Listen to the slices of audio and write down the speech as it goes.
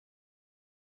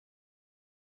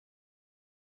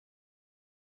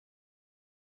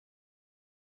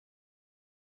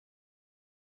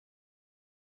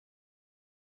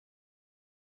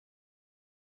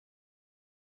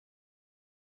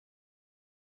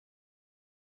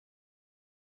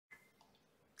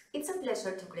It's a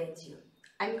pleasure to greet you.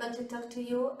 I'm going to talk to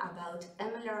you about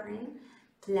learning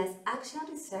plus action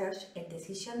research and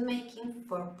decision making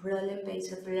for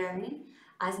problem-based learning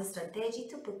as a strategy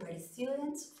to prepare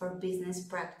students for business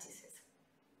practices.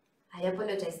 I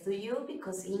apologize to you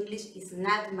because English is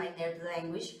not my native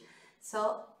language,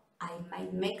 so I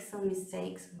might make some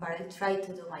mistakes, but I'll try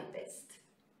to do my best.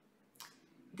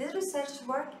 This research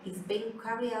work is being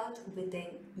carried out with the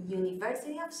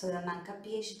University of Salamanca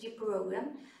PhD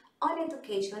program on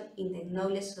education in the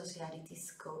knowledge society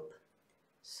scope.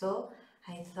 So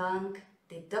I thank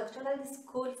the doctoral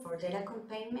school for their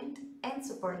accompaniment and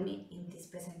support me in this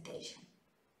presentation.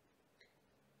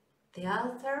 The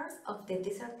authors of the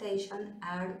dissertation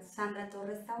are Sandra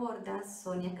Torres Taborda,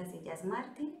 Sonia Casillas and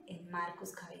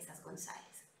Cabezas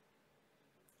González.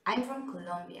 I'm from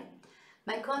Colombia.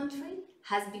 My country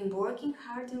has been working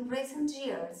hard in recent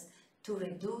years to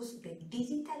reduce the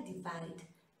digital divide,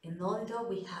 and although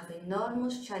we have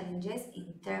enormous challenges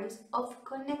in terms of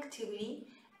connectivity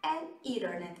and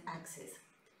internet access,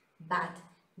 but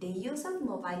the use of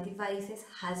mobile devices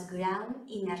has grown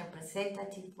in a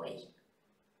representative way.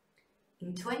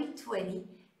 In 2020,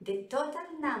 the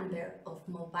total number of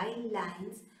mobile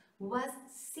lines was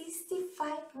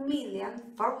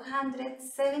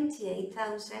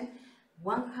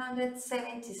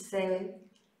 65,478,177,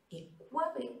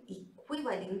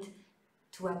 equivalent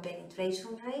to a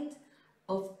penetration rate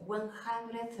of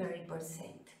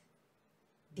 130%.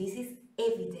 This is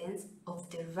evidence of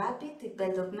the rapid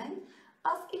development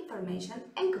of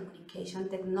information and communication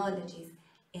technologies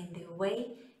and the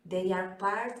way they are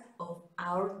part of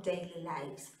our daily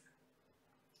lives.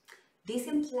 This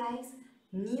implies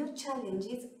new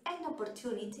challenges and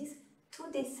opportunities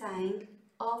to design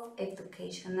of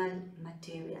educational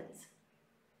materials.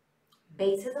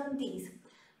 Based on this,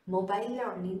 mobile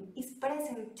learning is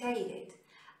presented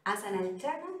as an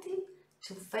alternative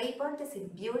to favor the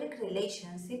symbiotic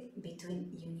relationship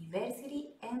between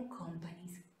university and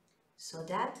companies, so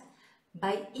that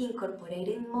by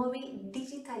incorporating mobile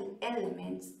digital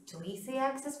elements to easy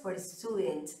access for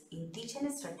students in teaching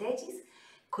strategies,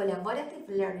 collaborative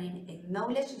learning and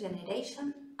knowledge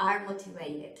generation are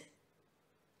motivated.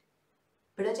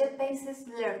 Project-based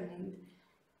learning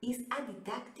is a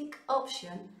didactic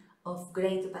option of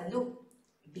great value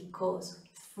because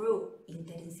through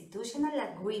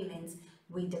interinstitutional agreements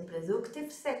with the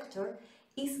productive sector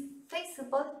is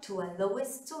feasible to allow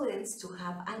students to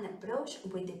have an approach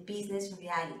with the business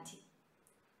reality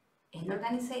and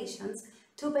organizations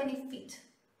to benefit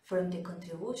from the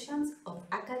contributions of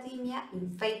academia in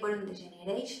favor of the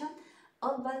generation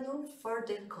of value for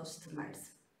their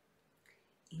customers.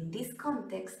 In this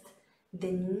context,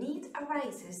 the need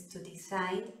arises to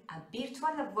design a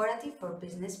virtual laboratory for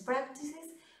business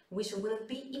practices which will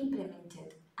be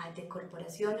implemented at the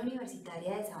Corporación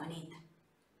Universitaria de Sabaneta,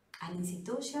 an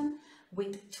institution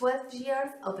with 12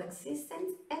 years of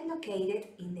existence and located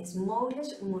in the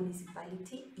smallest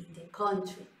municipality in the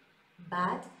country,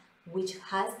 but which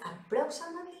has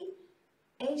approximately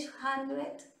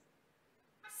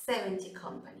 870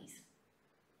 companies.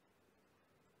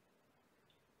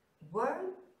 Our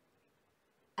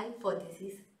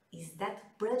hypothesis is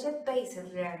that project-based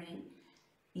learning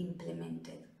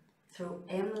implemented through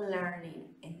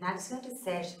learning and action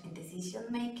research and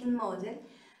decision-making model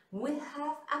will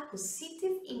have a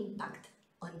positive impact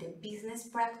on the business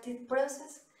practice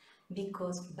process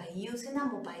because by using a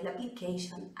mobile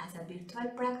application as a virtual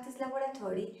practice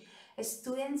laboratory,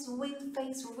 students will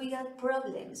face real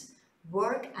problems,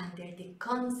 work under the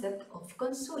concept of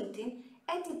consulting,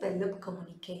 and develop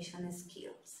communication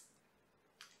skills.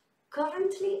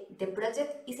 Currently, the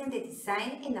project is in the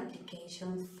design and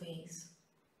application phase.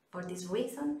 For this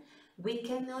reason, we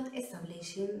cannot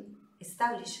establish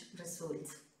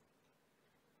results.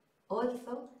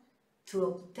 Also, to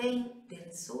obtain the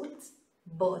results,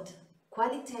 both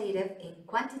qualitative and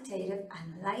quantitative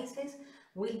analysis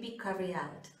will be carried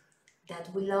out that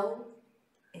will allow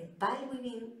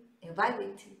evaluating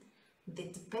the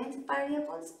dependent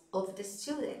variables of the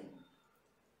student,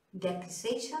 the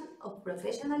acquisition of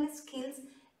professional skills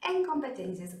and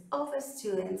competencies of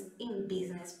students in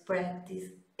business practice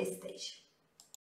stage.